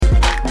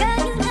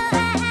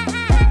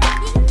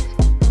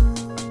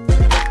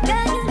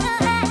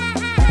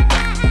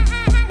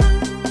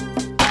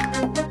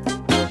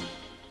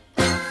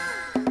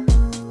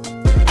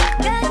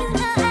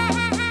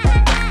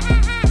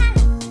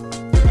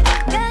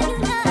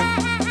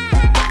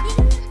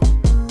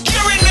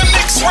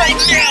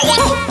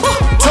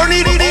Turn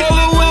it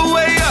all the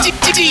way up.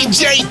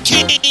 DJ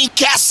King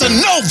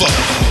Casanova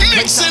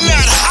mixing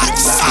that hot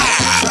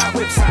fire.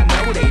 Whips I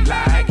know they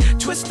like.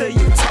 Twister,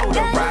 you told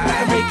her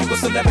right. Make you a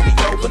celebrity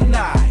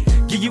overnight.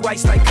 Give you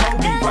ice like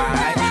Kobe,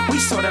 right? We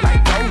sorta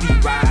like Goldie,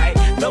 right?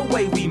 The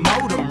way we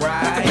mold 'em,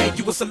 right? Make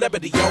you a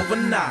celebrity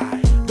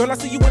overnight. Girl, I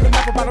see you in the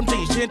map bottom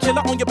jeans.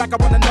 Chinchilla on your back, I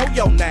wanna know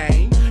your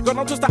name. Girl,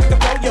 I'm just out to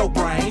blow your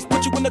brains.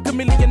 Put you in the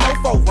chameleon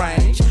no-fo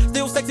range.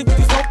 Still sexy when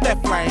you smoke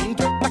that flame.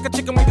 Like a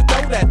chicken when you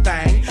throw that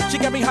thing. She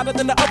got me hotter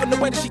than the oven the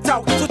way that she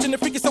talk. Switching the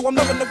freaky so I'm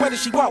loving the way that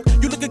she walk.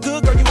 You looking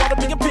good, girl, you ought to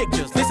be in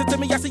pictures. Listen to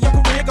me, I see your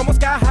career going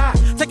sky high.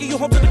 Taking you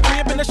home to the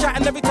crib in a shot.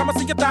 And every time I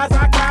see your thighs,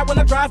 I cry when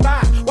I drive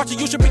by. Watching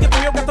you should be a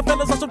thrill. Got the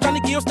fellas on some Johnny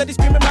Gill, steady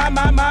screaming my.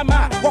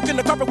 Walking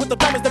the carpet with the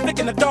diamonds, they're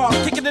flicking the dog.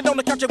 Kicking it on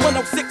the couch at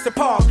 106 and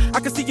Park. I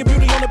can see your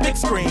beauty on the big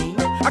screen.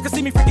 I can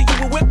see me freaking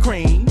you with whipped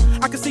cream.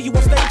 I can see you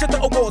on stage at the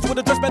awards with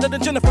a dress better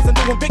than Jennifer's and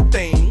doing big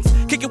things.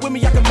 Kick it with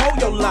me, I can mold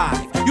your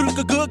life. You look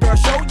a good girl,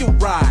 show you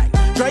right.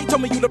 Dre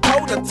told me you the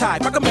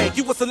prototype. I can make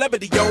you a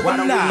celebrity overnight. Why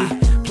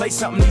don't we play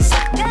something these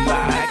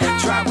like?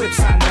 Try whips,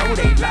 I know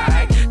they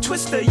like.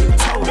 Twister, you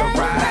told her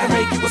right. I can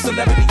make you a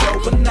celebrity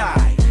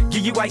overnight.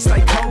 Give you ice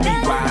like Kobe,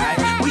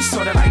 right? We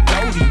sorta like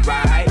Goldie,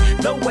 right?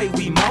 The way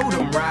we mold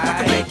 'em, right?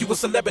 I can make you a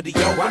celebrity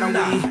overnight. Why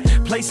don't we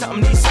play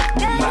something these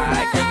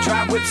like?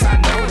 Try whips, I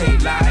know they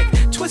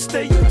like.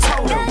 Twister, you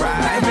told her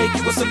right. I can make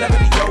you a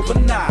celebrity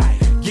overnight.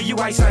 Give you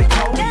ice like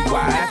Kobe,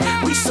 right?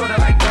 We sorta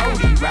like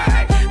Goldie,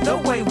 right? The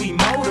way we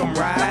mold 'em,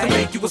 right? I can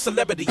make you a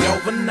celebrity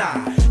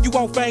overnight. You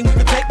want fame, you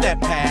can take that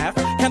path.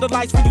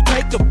 Candlelights when you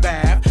take a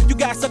bath. You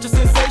got such a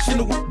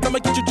sensational. I'ma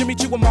get you Jimmy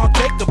Choo and Mark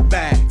Jacob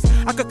bags.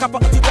 I could cop her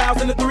a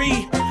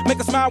 2003. Make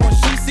her smile when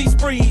she sees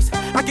sprees.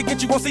 I could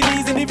get you on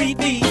CDs and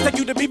DVDs. Take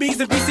you to BBs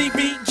and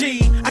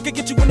BCBG. I could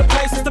get you in the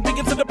places to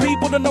begin to the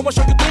people to know and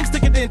show you things to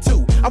get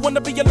into. I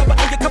wanna be your lover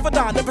and your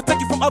confidant. Never take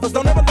you from others.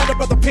 Don't ever let a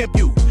brother pimp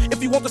you.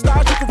 If you want the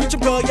stars, you can reach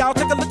him, girl. Y'all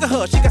take a look at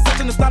her. She got such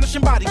an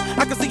astonishing body.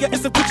 I can see her in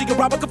some Gucci and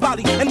Robert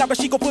Cavalli. And now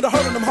she gon' put a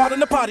hurt on them hard in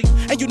the party.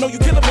 And you know you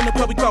kill her when the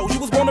club we close. You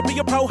was born to be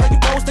a pro. How you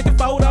pose, taking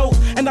photos.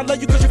 And I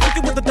love you cause you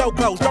freaking with the dope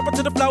clothes. Drop it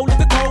to the flow,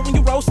 looking cold when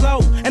you roll slow.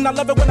 And I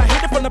love it when I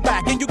hit it from the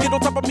back. And you get on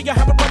top of me, I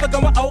have a brother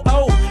going oh.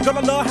 Girl,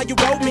 I love how you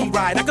roll me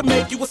right. I can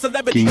make you a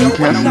celebrity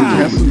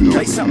overnight.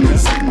 Play something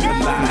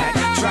like.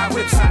 Try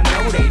whips, I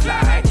know they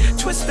like.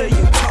 Twister,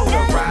 you told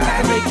her right.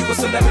 I can make you a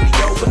celebrity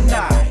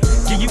overnight.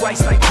 Give you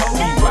ice like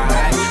Kobe,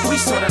 right? We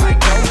sorta like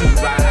Goldie,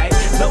 right?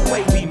 The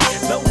way we.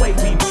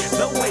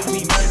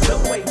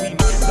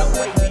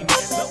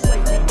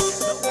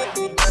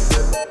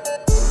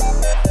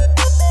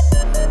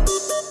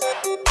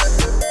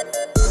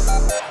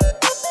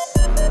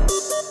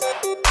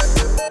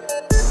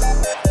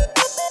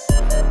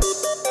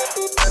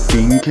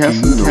 King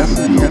Casanova.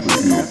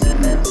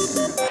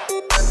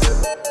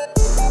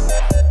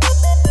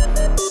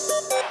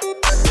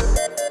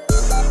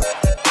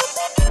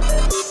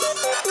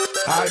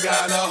 I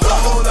got a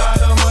whole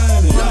lot of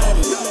money,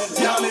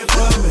 y'all it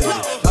for me.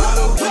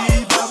 Bottle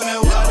keep popping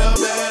that water,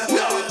 man.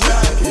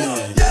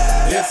 Drinking.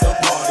 It's a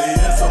party,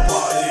 it's a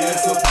party,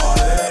 it's a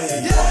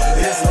party.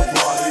 It's a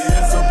party,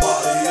 it's a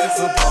party, it's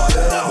a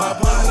party. My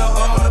partner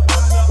on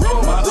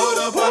my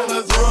other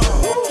partner's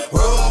room.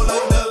 Roll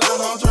up the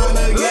line, I'm trying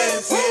to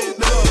get it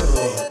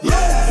done.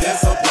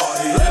 It's a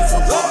party, it's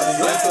a party,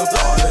 it's a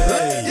party.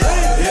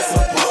 It's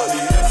a party,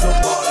 it's a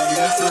party,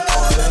 it's a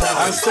party.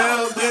 I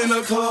stepped in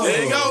the club.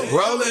 There you go.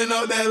 Rolling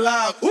up that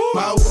loud.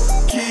 My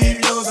keep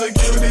your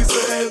security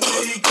said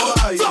be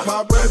quiet.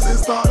 My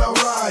presence start a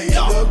riot.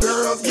 The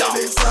girls get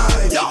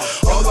excited.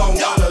 Hold on,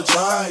 wanna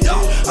try it.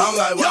 I'm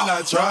like, when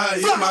I try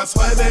it. My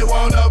sweat they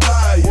wanna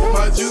buy it.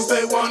 My juice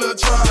they wanna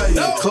try it.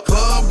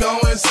 Club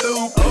going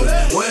stupid.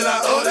 When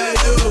I they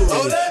do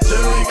it.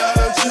 Jury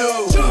gotta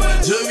choose.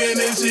 Jugging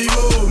and she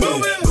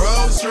moving.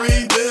 Grove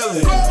Street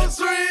dealing.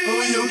 Who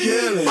you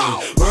killing?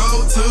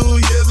 Rolled 2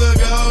 years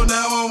ago,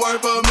 now I'm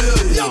worth $1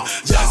 million.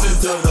 Jackson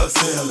to the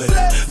ceiling.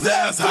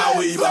 That's how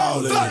we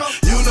ballin'.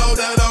 You know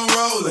that I'm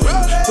rolling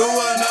to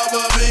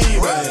another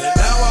beat.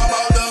 Now I'm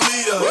out the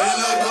meter in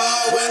the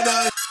club with the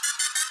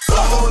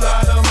whole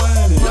lot of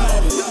money.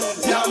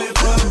 Y'all it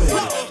for me.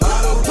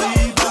 Bottle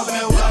keep popping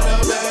that water,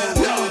 man.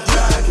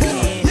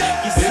 Drinking.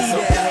 You see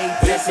that hate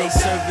that they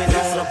serving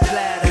on a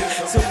platter.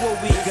 So what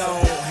we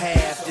gon'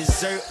 have?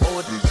 Dessert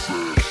or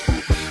dessert?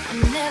 I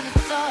never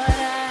thought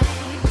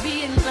I'd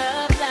be in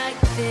love like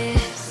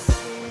this.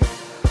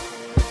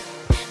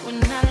 When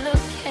I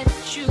look at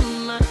you,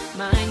 my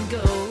mind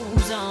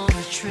goes on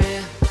a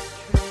trip.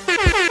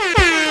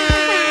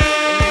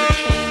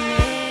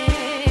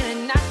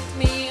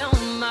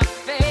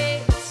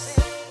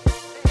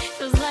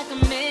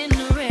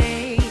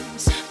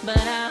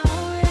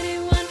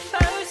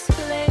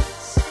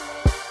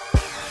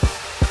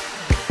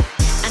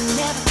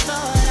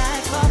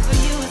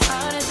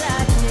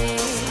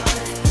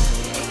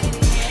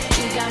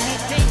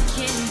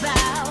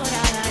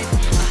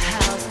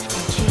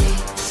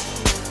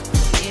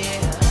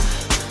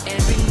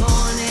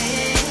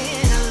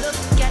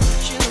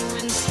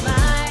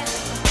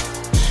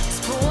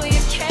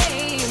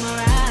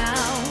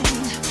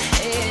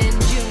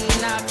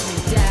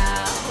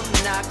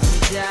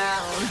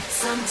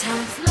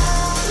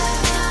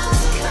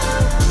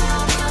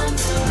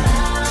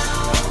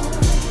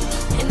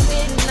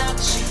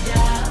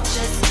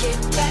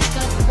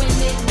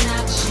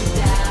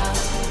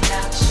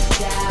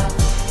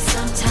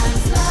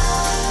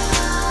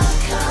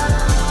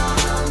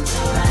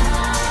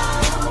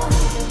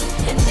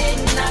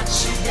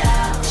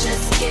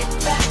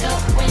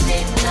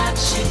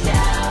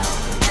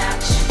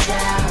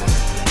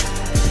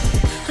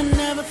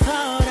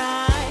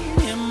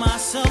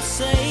 to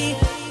say.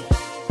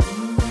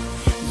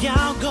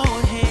 Y'all go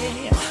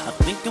ahead. I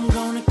think I'm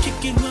gonna kick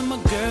it with my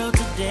girl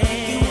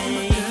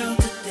today.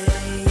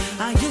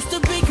 I used to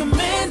be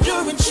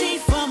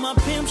commander-in-chief for my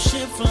pimp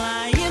ship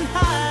flying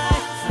high.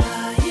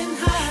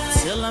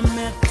 Till I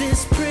met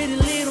this pretty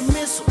little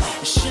missile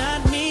and shot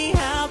me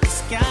out the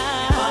sky.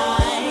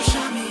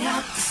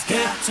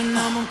 Hate to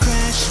know I'm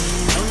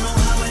crashing, don't know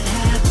how it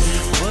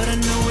happened, but I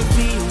know it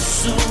feels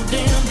so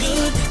damn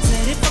good.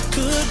 Said if I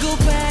could go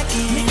back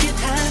and make it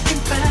happen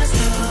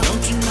faster,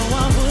 don't you know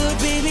I would,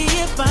 baby,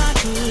 if I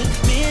could.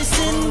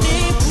 Missing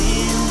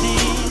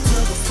independent to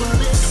the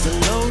fullest, the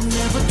load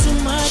never too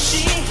much.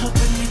 She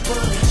helping me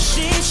bullet,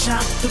 she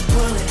shot the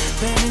bullet,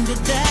 been into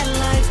that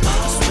life.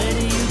 I swear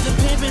to you, the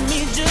pimping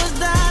me just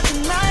died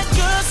tonight,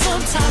 girl.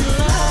 Sometimes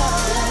love.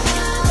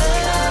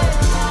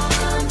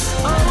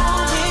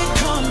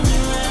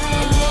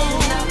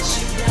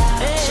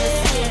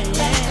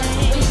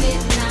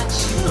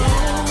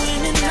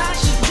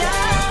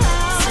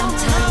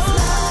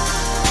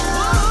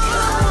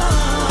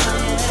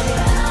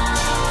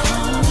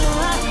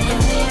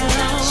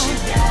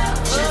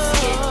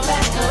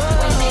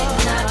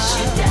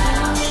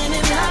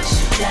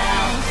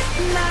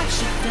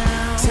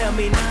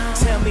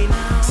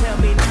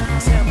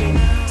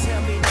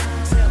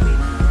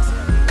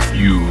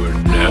 You are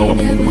now in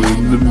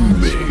the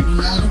mix.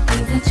 All the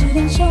things that you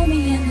done show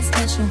me in the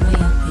special way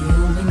I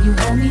feel when you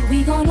hold me.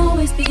 We gon'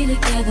 always be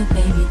together,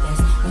 baby.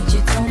 That's what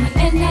you told me,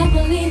 and I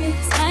believe it.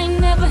 'Cause I ain't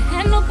never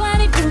had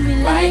nobody do me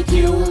like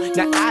you.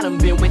 Now I done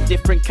been with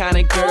different kind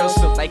of girls,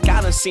 feel like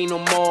I done seen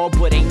them all,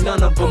 but ain't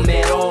none of them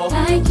at all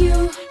like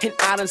you. And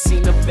I done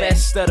seen the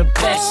best of the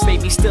best,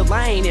 baby, still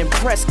I ain't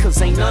impressed, 'cause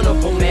ain't none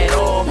of them at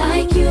all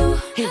like you.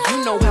 And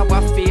you know how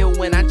I feel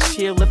when I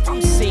chill. If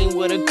I'm seen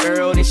with a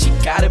girl, then she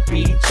gotta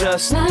be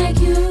just like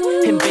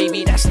you. And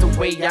baby, that's the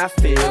way I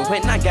feel,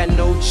 and I got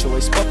no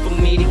choice but for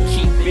me to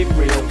keep it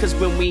real. 'Cause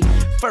when we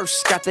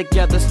first got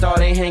together,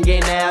 started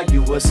hanging out,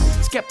 you was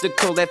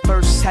skeptical at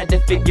first, had to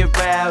figure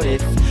out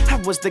if I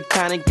was the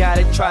kind of guy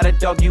that try to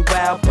dog you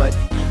out. But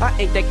I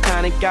ain't that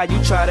kind of guy you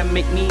try to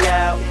make me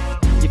out.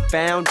 You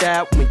found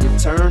out when you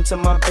turned to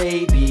my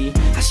baby.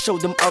 I showed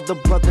them other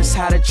brothers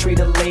how to treat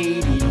a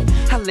lady.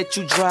 I let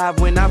you drive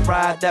when I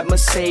ride that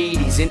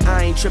Mercedes, and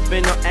I ain't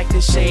tripping or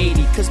acting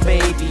shady. 'Cause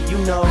baby, you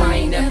know I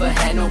ain't never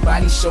had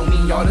nobody show me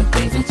all the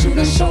things that you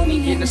done show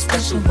me. In a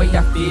special way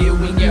I feel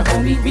when you're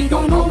home. We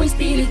gon' always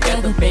be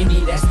together,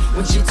 baby, that's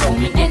what you told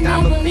me, and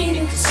I believe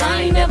it. 'Cause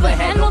I ain't never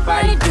had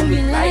nobody do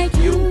me like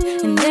you.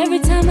 And every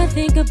time I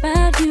think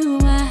about you,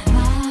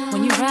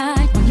 when you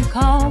ride, when you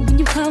call, when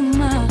you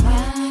come up,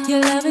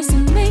 your love is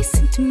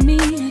amazing to me.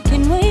 I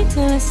can't wait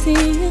till I see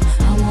you.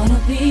 I wanna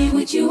be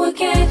with you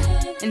again.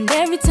 And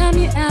every time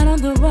you're out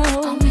on the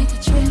road, I'll make a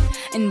trip.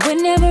 And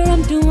whenever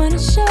I'm doing a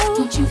show,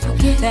 don't you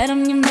forget that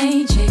I'm your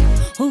main chick,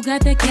 who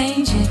got that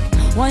game chick,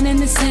 one and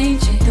the same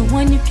chick, the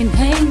one you can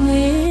hang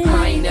with.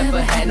 I ain't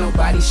never had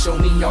nobody show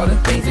me all the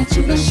things that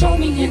you done show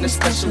me. In a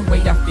special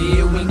way I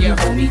feel when you're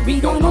home. We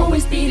gon'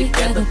 always be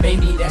together,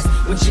 baby, that's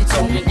what you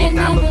told me, and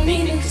I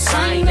believe it. 'Cause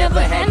I ain't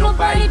never had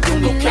nobody do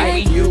me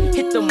like you.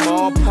 Hit the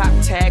mall, pop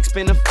tags,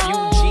 spend a few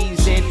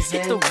G's in,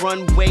 hit the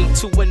runway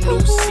to a new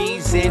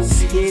season.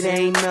 It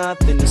ain't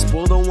nothing to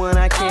spoil the one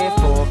I care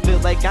for. Feel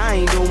like I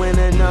ain't doing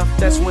enough,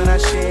 that's when I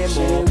share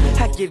more.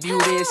 I give you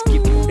this,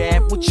 give you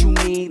that, what you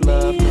need,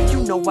 love. You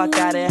know I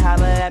gotta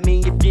holler at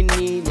me if you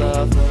need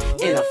love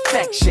and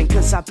affection,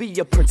 'cause I be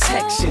your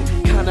protection.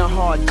 Kinda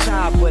hard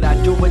job, but I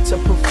do it to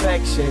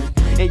perfection.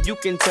 And you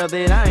can tell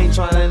that I ain't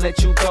tryna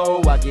let you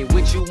go. I get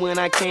with you when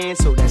I can,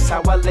 so that's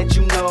how I let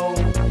you know.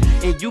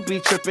 And you be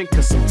trippin',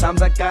 'cause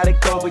sometimes I gotta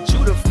go, but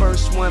you the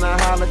first one I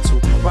holler to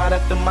right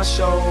after my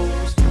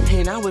shows.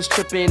 And I was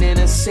trippin' in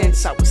a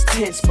sense, I was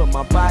tense, but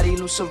my body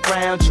loose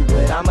around you.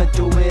 But I'ma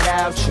do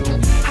without you.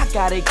 I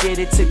gotta get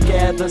it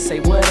together, say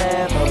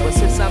whatever. But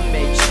since I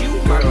met you,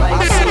 my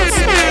life seems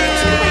so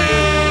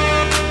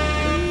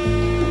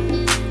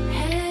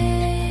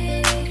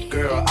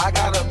Girl, I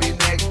gotta be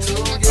next to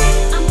you.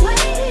 I'm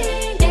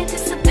waiting,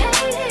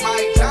 anticipating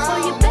for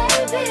you,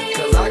 baby.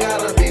 'Cause I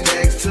gotta be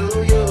next to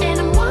you. And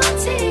I'm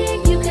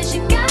wanting you 'cause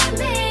you got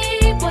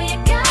me, boy, you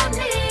got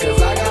me.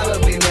 'Cause I gotta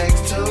be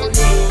next to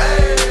you.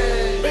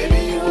 Hey, baby,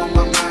 you on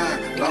my mind.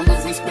 Long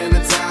as we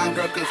spending time,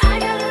 girl, 'cause I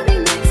gotta be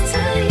next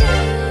to you.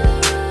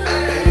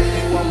 baby,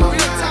 you on my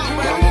mind.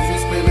 Long as we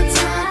spending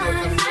time, girl,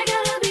 'cause I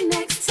gotta be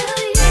next to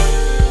you.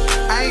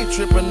 I ain't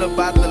tripping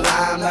about the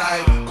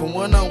limelight. 'Cause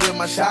when I'm with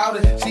my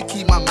shawty, she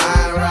keep my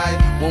mind right.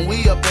 When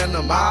we up in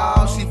the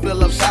mall, she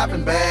fill up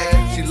shopping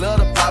bags. She love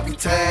the poppy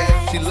tag,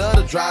 she love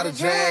to drive the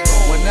Jag.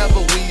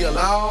 Whenever we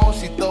alone,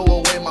 she throw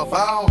away my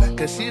phone,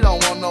 'cause she don't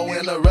want no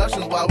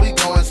interruptions while we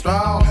going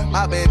strong.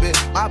 My baby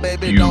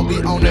You don't be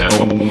are on now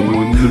that. in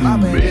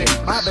the mix.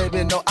 My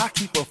baby know I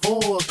keep a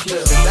full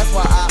clip. That's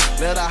why I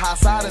let her hot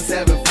side in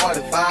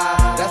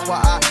 745. That's why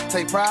I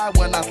take pride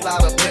when I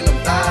slide up in them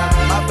thighs.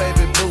 My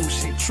baby blue,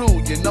 she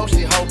true, you know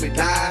she hold me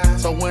down.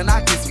 So when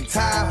I get some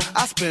time,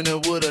 I spend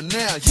it with her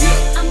now,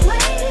 yeah. I'm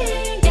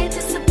waiting,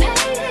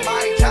 anticipating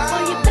My for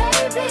time. you,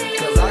 baby.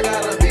 'Cause I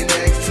gotta be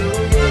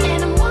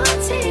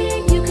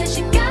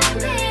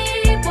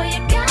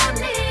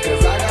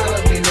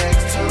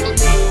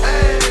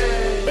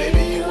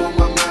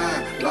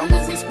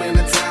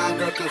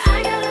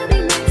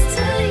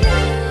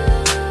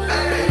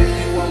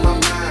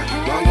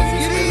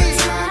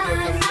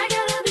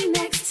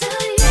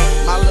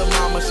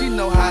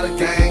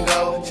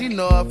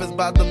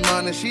about the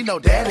money, she know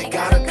daddy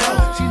gotta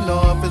go. She know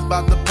if it's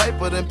about the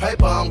paper, then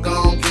paper I'm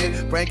gon'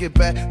 get. Bring it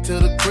back to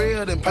the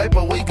crib, then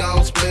paper we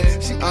gon'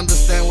 split. She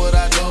understand what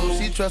I do,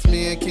 she trust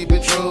me and keep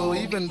it true.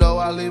 Even though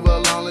I leave her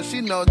lonely, she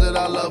knows that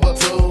I love her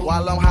too.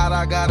 While I'm hot,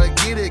 I gotta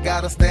get it,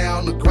 gotta stay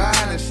on the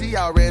grind. And she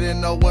already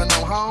know when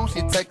I'm home,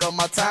 she take up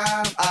my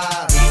time.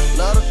 I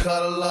love to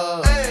cuddle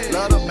love,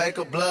 love to make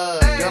her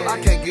blood. Girl,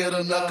 I can't get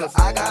enough, cause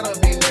I gotta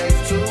be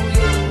next to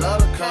you. Love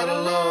to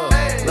cuddle love,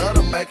 love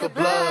to make her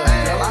blood.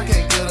 Girl, I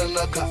can't get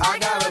enough, cause I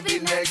gotta be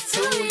next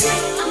to you.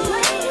 I'm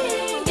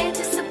waiting,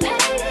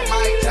 anticipating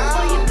My time,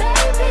 for you,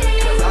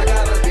 baby. cause I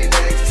gotta be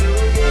next to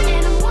you.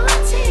 And I'm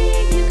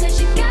wanting you, cause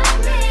you got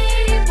me,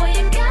 boy,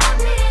 you got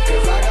me.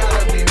 Cause I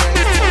gotta be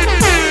next to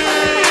you.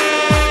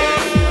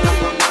 On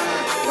my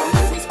mind, long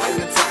as we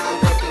spending time,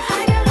 girl, cause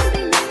I gotta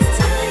be next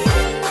to you.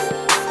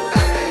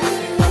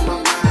 on my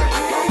mind,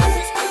 long as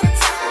we spending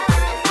time.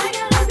 I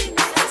gotta be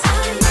next to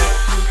you.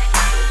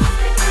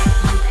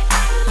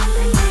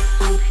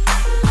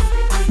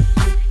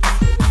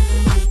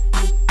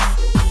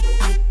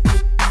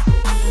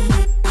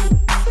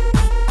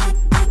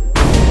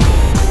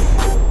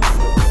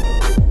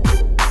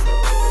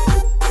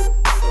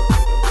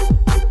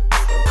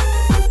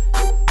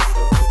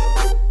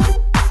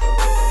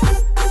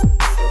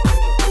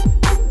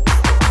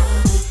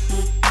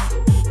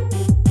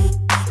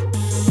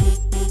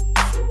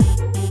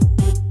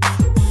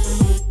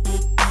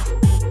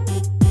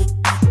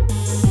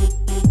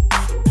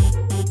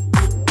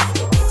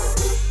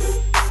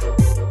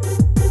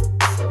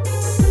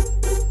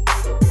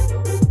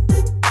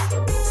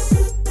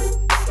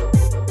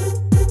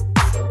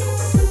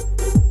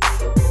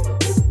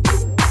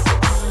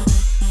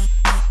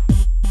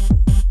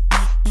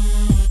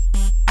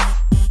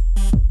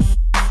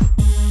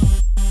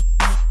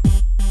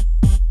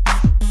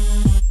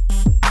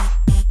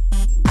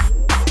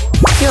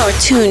 You're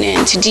tuned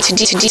in to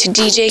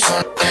DJ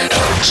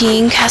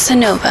King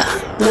Casanova,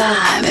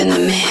 live in the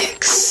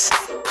mix.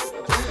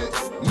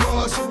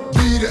 Must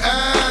be the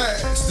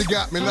ass that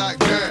got me like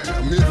that.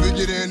 If we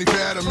get any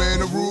fatter, man,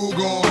 the rule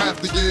gon' have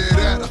to get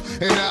at her.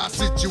 And our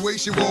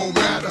situation won't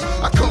matter.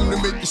 I come to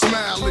make you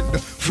smile in the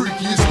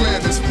freakiest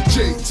manners.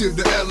 J to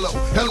the L-O,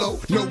 hello.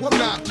 No, I'm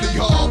not Lee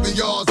Harvey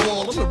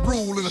Oswald. I'm the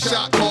rule in a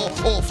shot call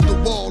off the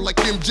wall like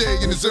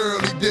MJ in his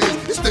early days.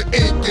 It's the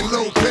Ink and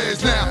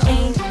Lopez now.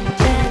 Ain't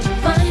that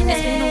funny?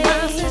 It's been a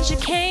while since you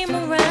came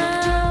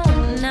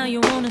around. Now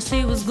you wanna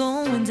see what's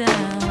going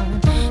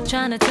down.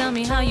 Trying to tell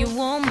me how you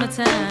want my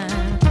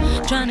time.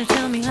 Trying to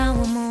tell me how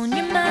I'm on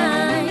your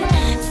mind.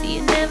 See,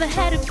 it never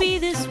had to be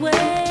this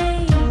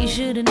way. You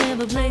should've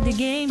never played the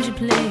games you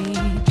played.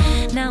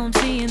 Now I'm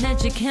seeing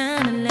that you're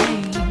kinda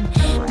lame,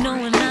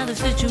 knowing how the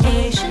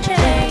situation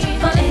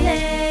changed.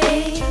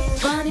 Funny,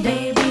 funny,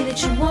 baby,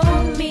 that you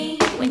want me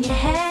when you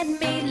had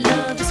me.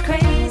 Love is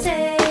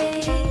crazy.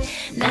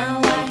 Now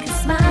I can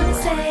smile and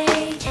say,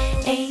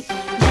 ain't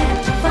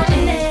that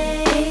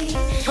funny?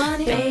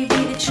 Funny, baby,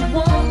 that you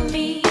want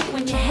me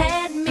when you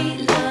had me.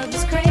 Love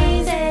is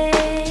crazy.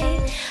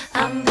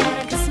 I'm glad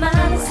I can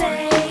smile and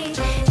say,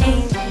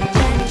 ain't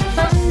that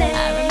funny?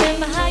 I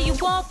remember how you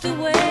walked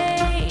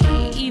away,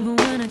 even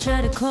when I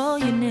tried to call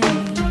your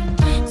name.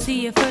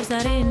 See, at first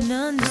I didn't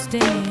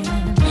understand.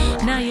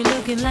 Now you're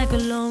looking like a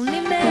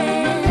lonely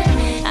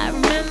man. I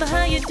remember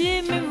how you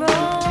did me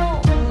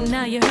wrong.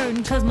 Now you're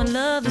hurting cause my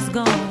love is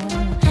gone.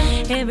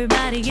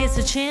 Everybody gets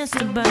a chance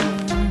to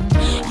burn.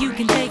 You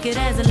can take it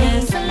as a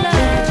lesson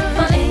learned.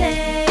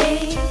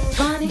 Funny,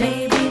 funny,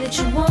 baby, that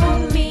you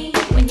want me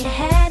when you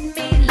had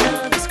me.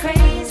 Love is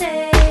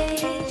crazy.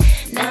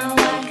 Now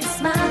I can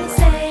smile and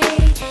say,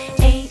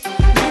 ain't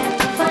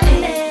that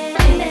funny?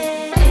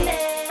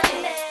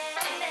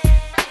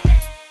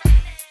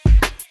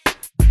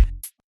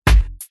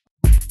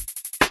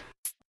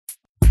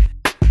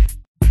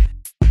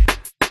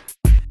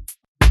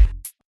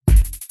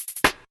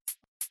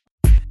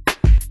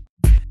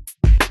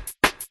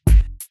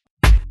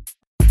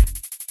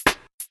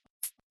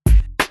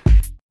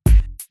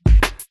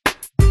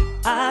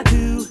 I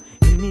do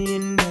any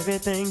and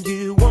everything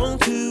you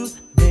want to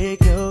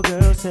make your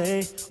girl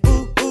say,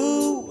 ooh,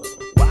 ooh,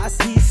 why is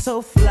he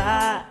so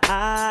fly?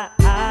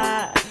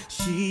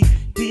 She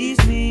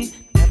beats me,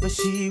 never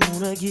she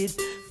wanna get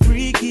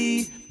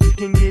freaky. You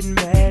can get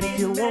mad if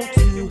you want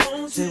to,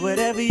 say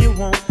whatever you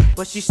want,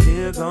 but she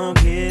still gon'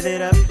 give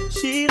it up.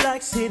 She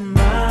likes it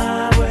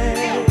my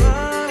way,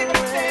 my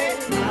way,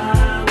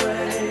 my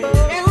way.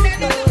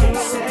 Can't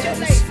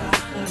satisfy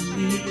her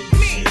need.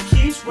 She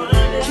keeps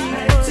running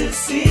back to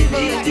see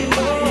me do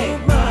it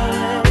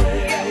my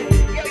way,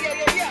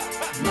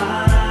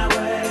 my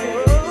way.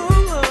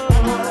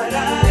 What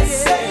I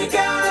say,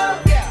 girl,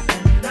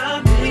 and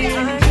I'm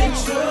in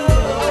control.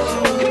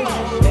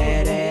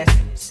 Badass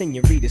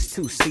senoritas,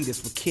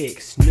 two-seaters with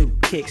kicks, new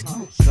kicks,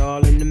 it's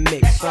all in the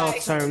mix. All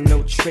turn,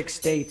 no tricks,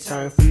 they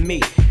turn for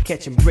me.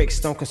 Catching bricks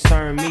don't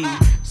concern me,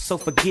 so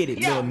forget it,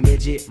 little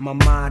midget. My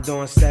mind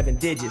on 7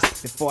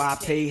 digits. Before I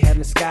pay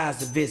heaven skies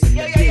to visit.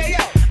 Now dig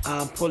it.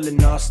 I'm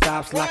pulling all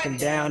stops, locking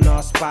down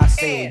all spots,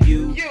 saying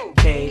you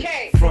can't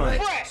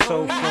front.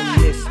 So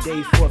from this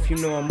day forth, you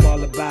know I'm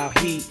all about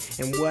heat.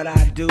 And what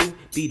I do,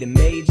 be the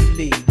major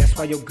league. That's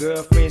why your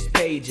girlfriend's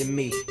paging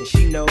me. And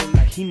she know,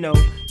 like he know,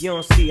 you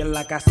don't see her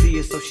like I see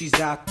her, so she's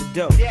out the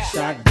door.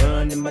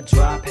 Shotgun in my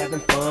drop, having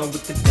fun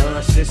with the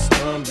dun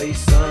system.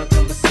 Based on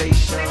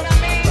conversation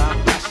about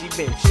why she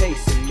been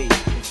chasing me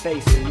and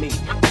facing me,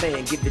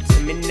 saying give it to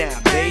me now,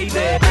 baby,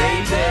 baby,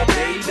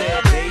 baby,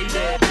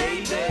 baby,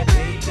 baby, baby.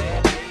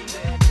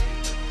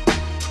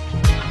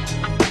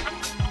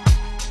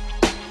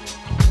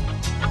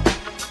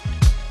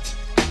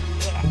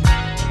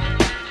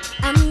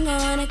 I'm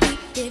gonna keep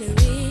it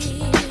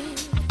real.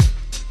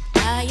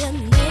 How you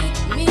make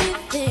me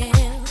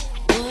feel,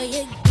 boy,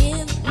 you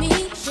give me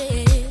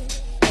chill,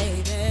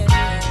 baby.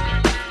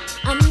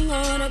 I'm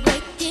gonna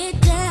break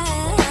it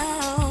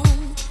down.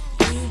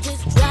 You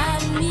just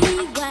drive me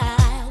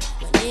wild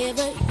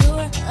whenever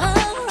you're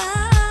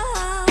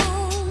around.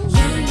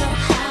 You know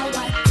how I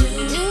do.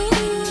 You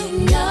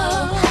know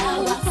how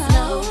I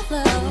flow.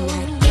 I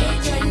get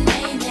your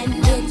name and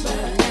number,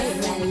 and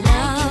I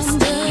like you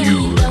still. You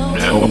are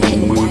now in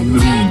the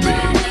mix.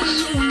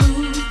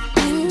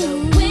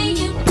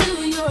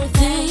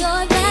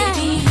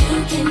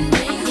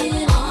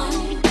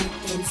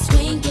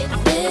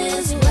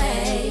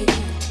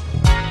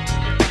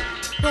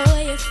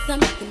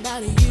 Something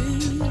about you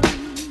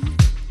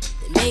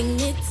that make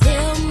me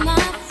tell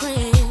my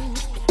friends,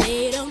 but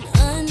they don't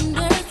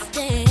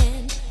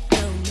understand.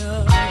 No,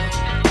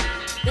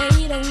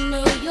 they don't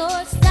know your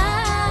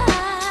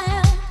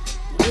style.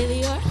 With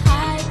your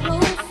high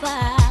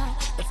profile,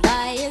 the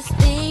flyest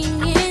thing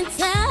in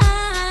town.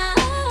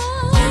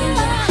 You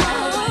know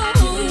how I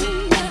do,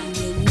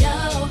 you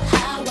know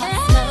how I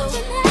flow.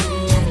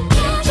 I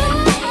get your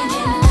name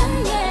and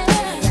number,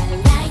 I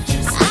like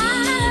you still.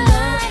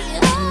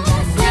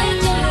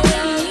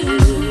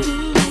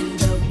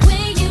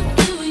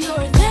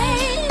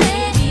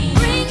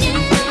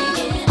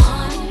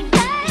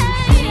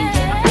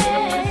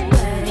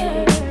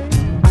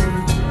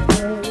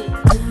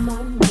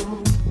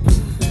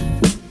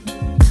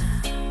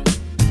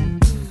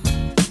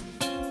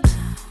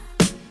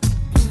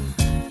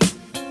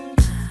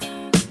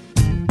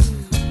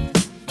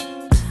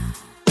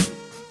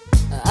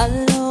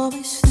 I'll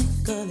always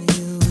think of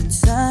you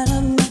inside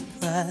of my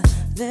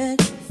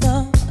private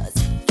thoughts.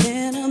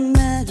 Can't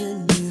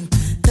imagine you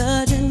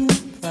touching my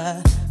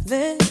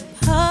private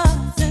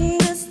parts.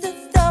 And just the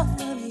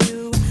thought of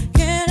you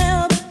can't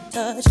help but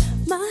touch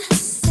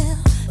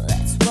myself.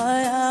 That's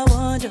why I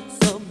want you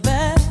so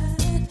bad.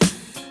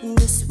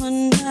 This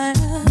one night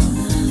I'll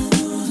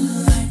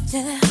right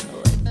there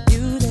with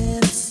you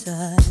there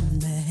beside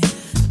me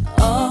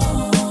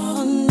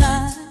all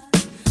night.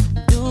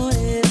 Doing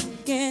it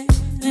again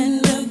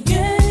and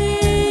again.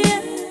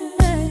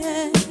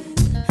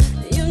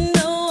 You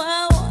know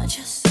I want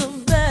you so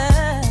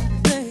bad,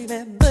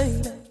 baby,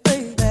 baby,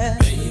 baby,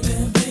 baby,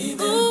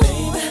 baby, ooh,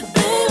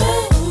 baby,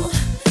 ooh.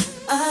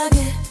 I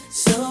get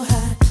so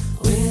hot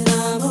when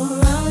I'm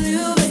around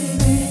you,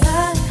 baby. I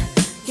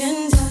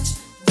can touch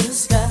the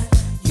sky.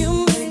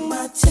 You make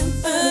my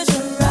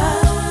temperature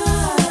rise.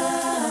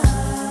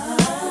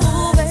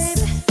 Ooh,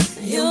 baby,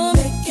 you're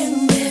making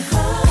me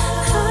high.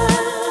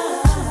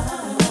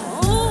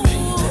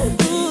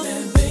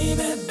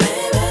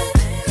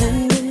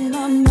 And in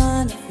my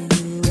mind for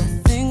you, I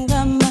think I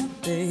might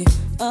be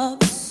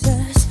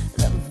obsessed.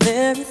 The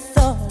very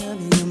thought of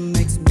you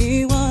makes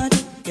me want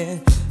to get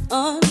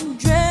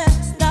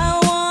undressed. I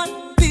want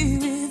to be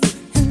with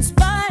you in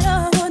spite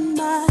of what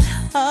my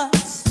heart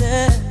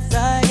says.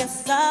 I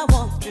guess I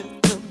want you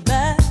so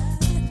bad.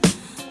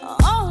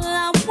 All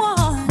I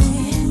want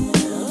is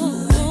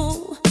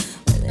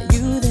with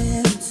you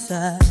there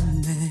inside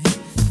me.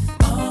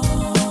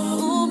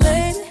 Oh,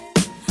 baby.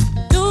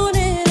 Doing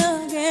it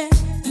again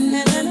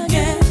and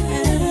again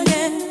and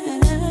again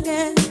and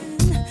again.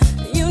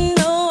 You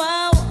know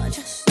I want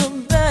you so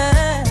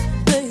bad,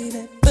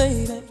 baby,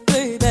 baby,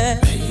 baby.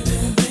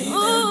 Ooh,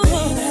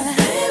 ooh,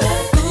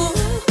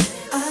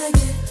 I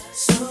get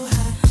so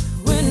hot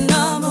when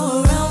I'm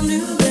around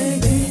you,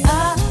 baby. I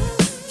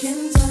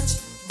can touch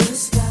the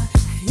sky.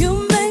 You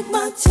make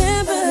my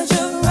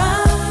temperature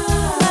rise.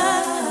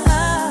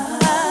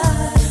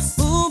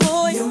 Ooh,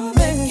 boy, you're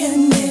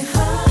making me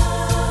high.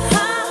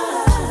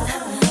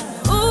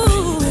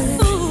 Ooh,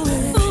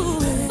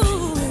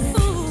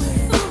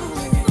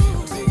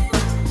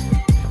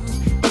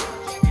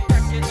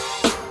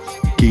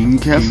 King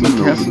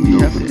Casanova.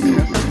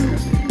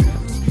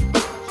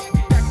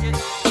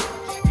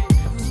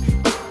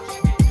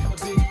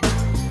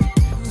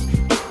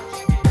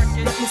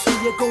 Let me see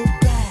you go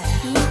back.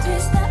 Let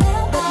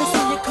me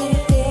see you come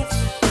forth.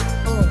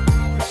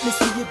 Let me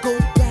see you go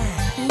back.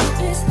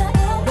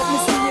 Let me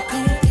see you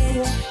come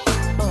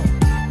forth.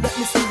 Let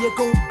me see you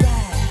go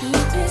back. Let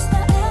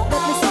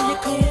me see you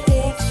come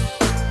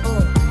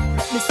forth.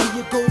 Let me see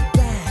you go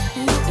back.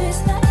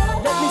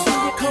 Let me see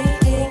you come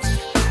forth.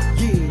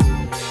 Yeah.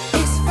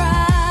 It's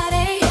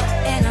Friday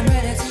and I'm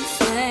ready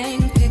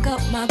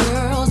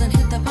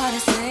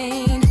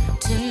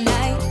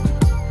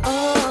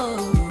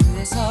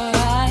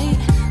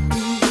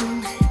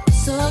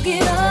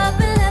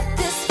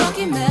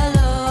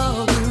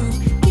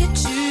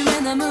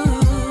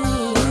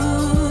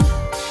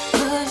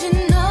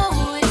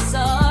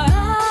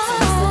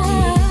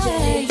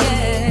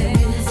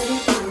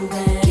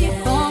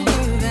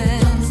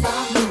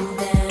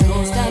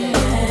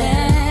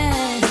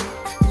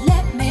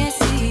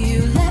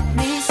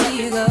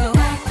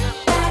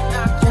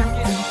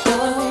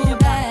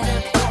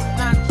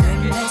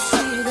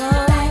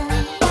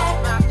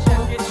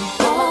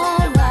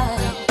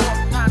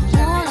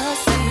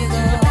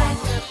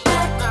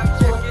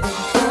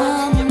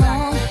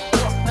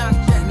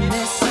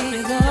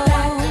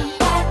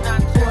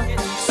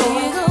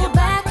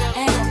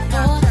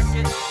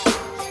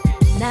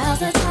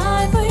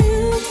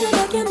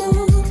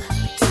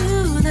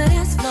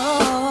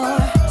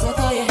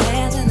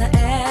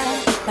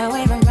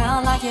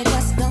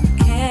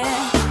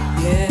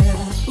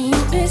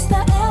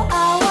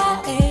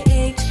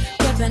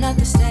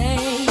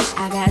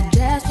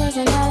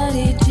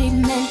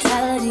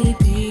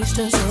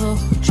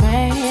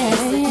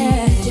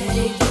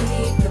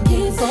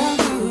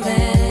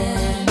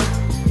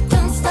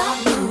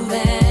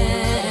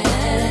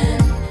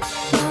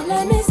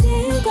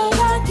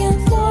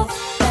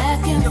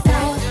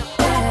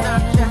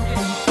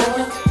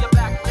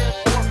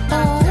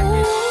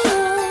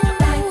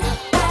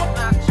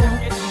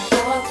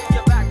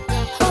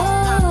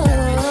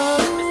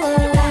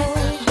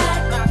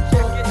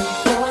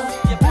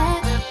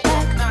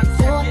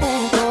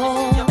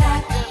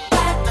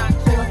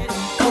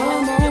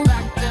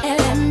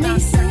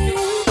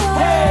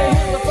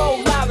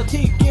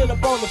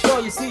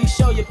reality,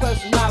 show your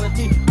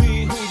personality,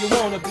 be who you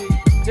wanna be.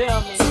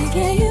 Tell me. So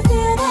can you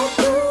feel that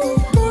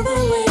groove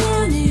moving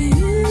within you?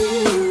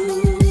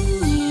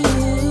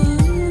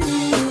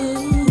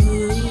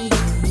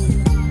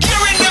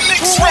 You're in the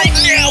mix right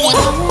now.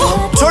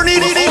 Turn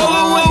it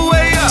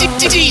way up.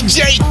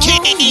 DJ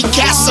King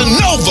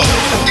Casanova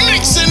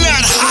mixing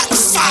that hot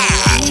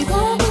fire. Keep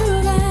on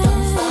moving,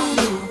 don't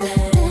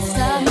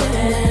stop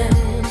moving.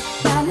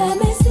 Now let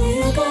me see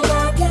you go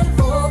back and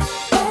forth,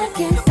 back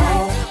and forth.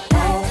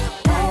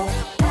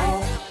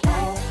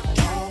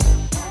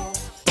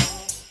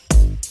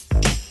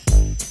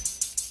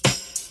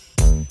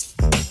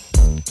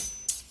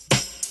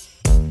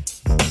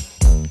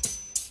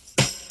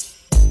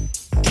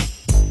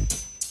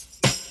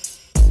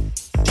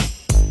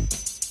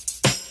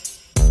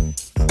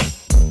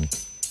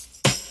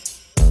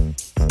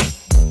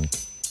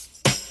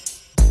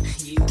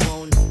 You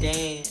wanna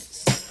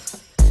dance,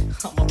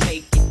 I'ma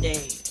make you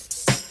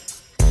dance.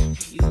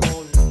 You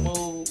wanna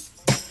move,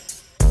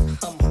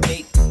 I'ma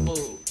make you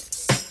move.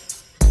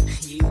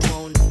 You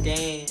wanna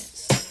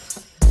dance,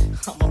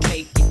 I'ma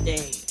make you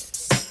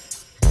dance.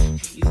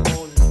 You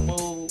wanna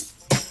move,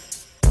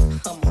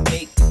 I'ma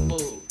make you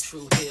move.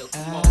 True Hill,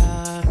 come on.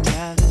 I've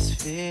got this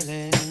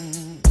feeling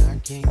I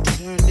can't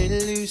turn it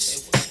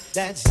loose.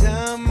 That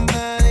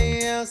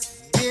somebody else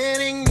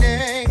getting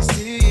next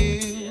to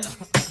you.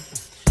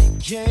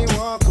 Can't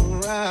walk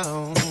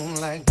around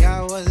like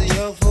I was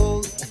your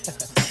fool.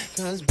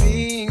 Cause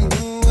being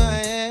who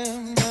I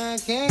am, I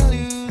can't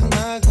lose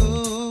my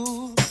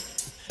cool.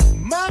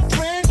 My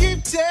friend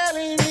keep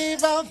telling me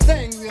about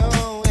things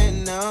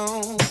going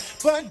on,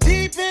 but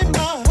deep in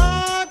my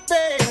heart,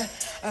 babe,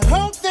 I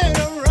hope that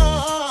I'm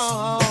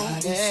wrong.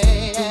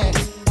 Yeah.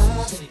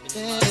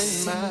 In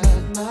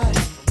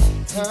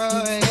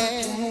oh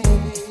yeah.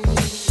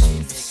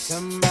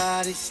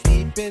 Somebody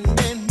sleeping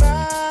in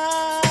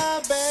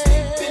my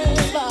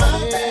bed, my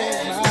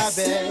bed.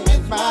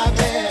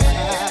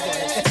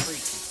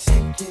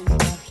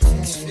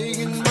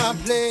 Taking my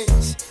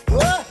place.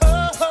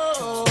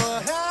 Whoa,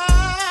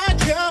 I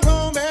come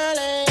home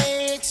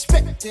early,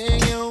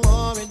 expecting a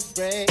warm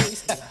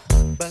embrace,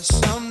 but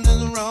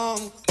something's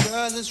wrong,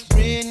 'cause it's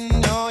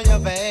written on your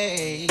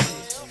face.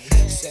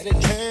 Said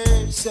it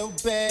hurt so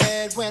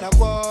bad when I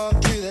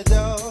walked through the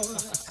door.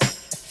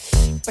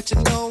 But you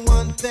know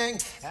one thing,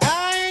 I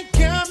ain't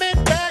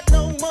coming back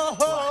no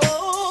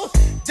more.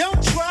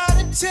 Don't try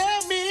to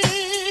tell me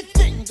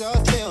things are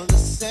still the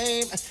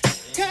same,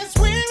 'cause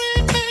we're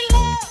in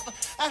love.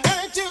 I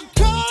heard you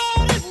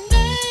call it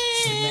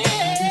name.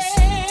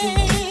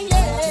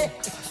 Yeah.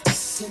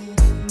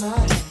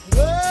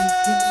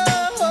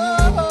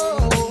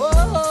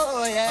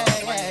 Oh, yeah,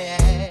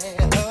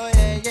 yeah. Oh,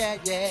 yeah,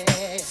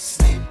 yeah.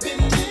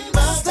 Sleeping in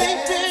my head.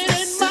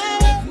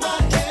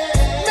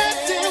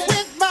 Messing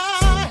with my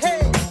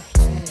head.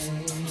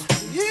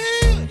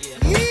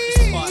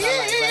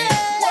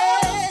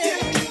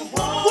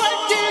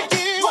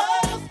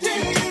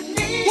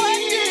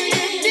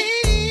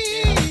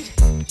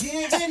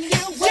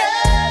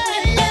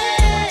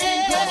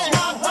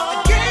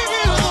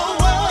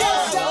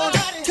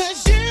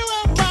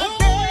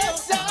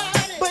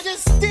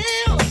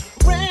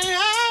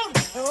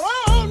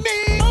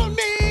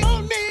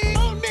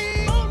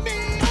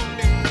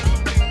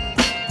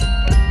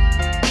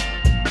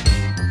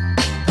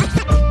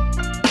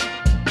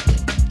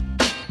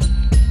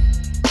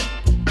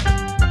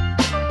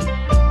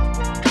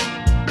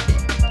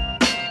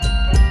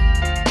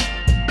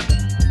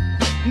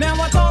 Now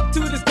I talked to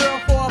this girl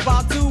for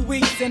about 2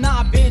 weeks, and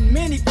I've been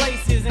many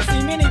places and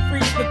seen many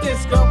freaks, but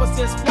this girl was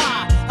just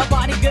fly. Her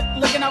body good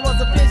looking, I was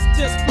a fish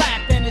just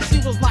flapping, and she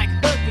was like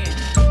hooking.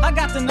 I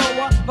got to know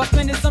her by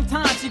spending some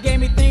time. She gave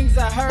me things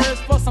of hers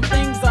for some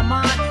things of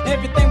mine.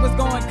 Everything was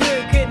going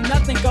good, couldn't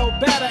nothing go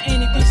better.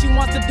 Anything she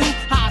wants to do,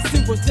 I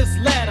see was just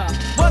let her.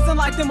 Wasn't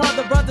like them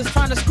other brothers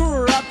trying to screw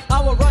her up.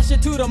 I would rush her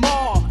to the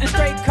mall and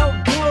straight coat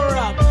do her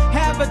up.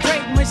 Have a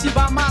drink when she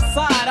by my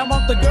side. I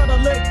want the girl to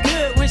look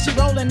good when she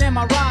rolling in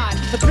my ride.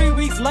 But 3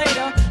 weeks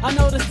later, I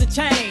noticed a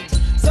change.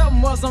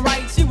 Something wasn't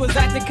right, she was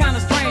acting kinda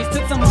strange.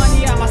 Took some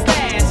money out my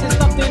stash and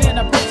stuffed it in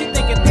her purse. She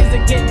thinking things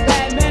are getting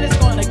bad, man, it's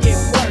gonna get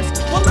worse.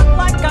 Well, look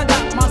like I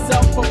got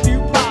myself a few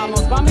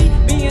problems. By me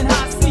being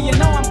hot, see, you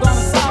know I'm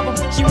gonna solve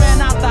them. She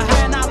ran out the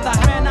hand, out the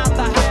hand, out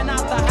the hand,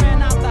 out the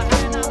hand, out the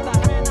hand, out the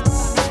hand, out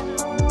the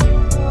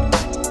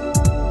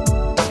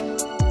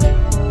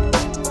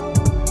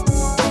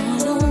I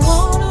don't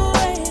wanna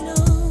wait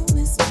on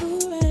Miss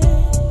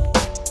Parade,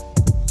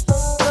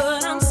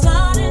 but I'm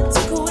starting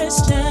to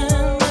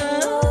question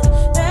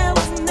that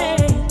was me.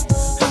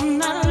 I'm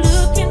not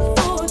looking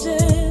for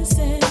just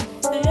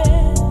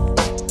anything.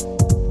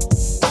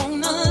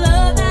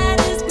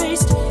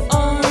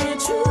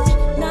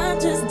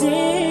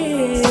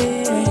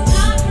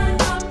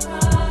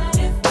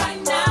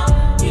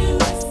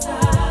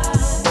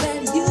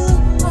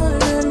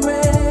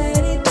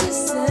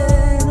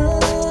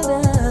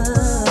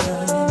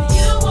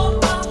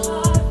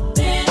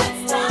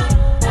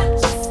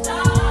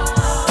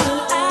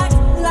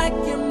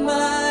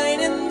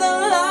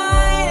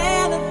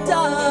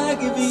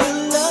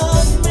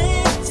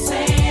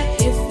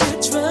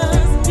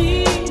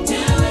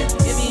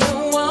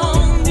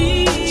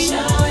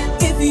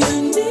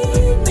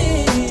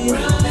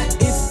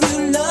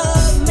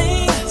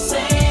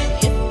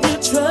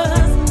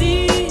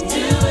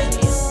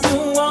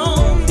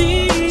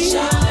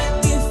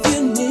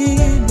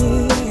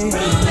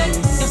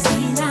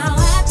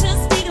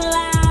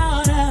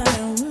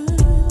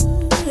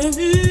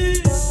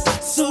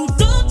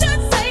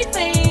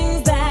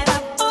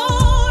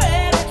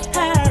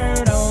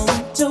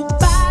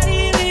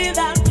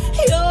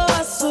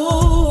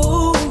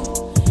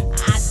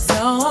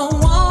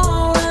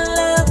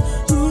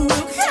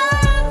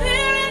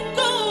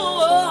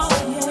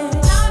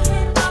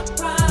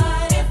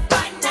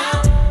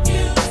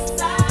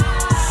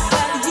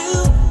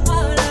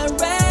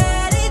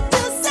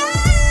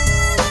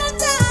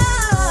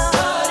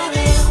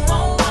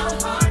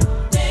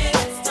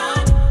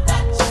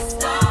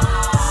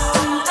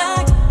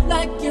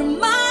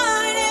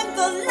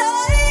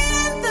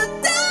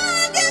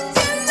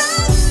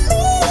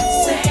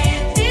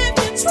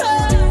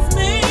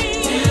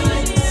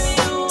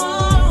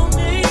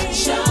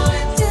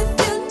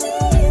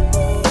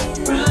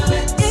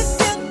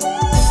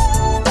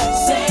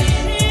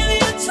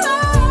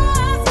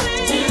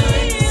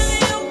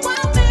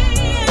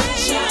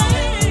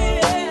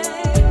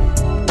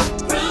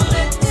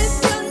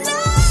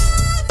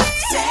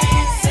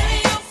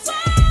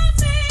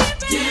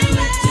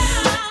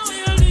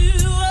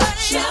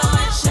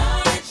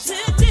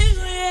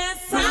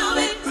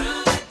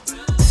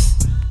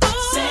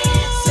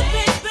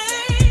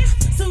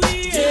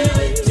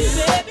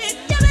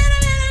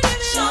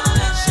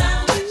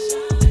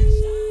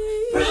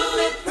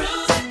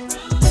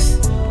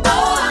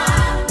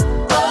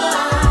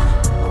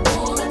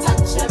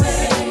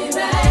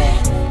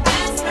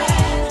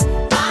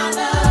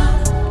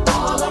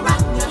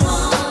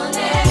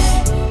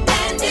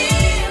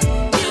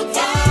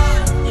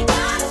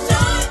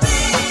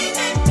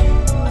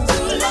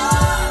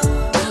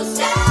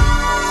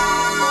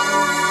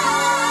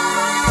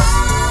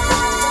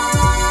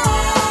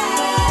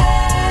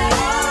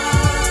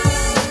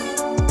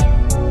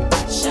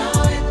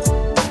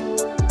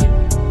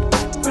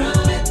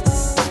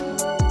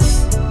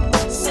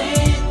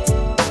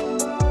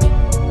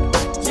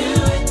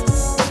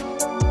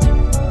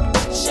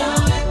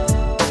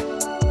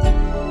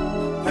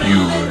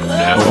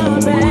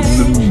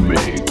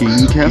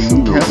 King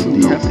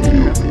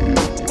Casanova.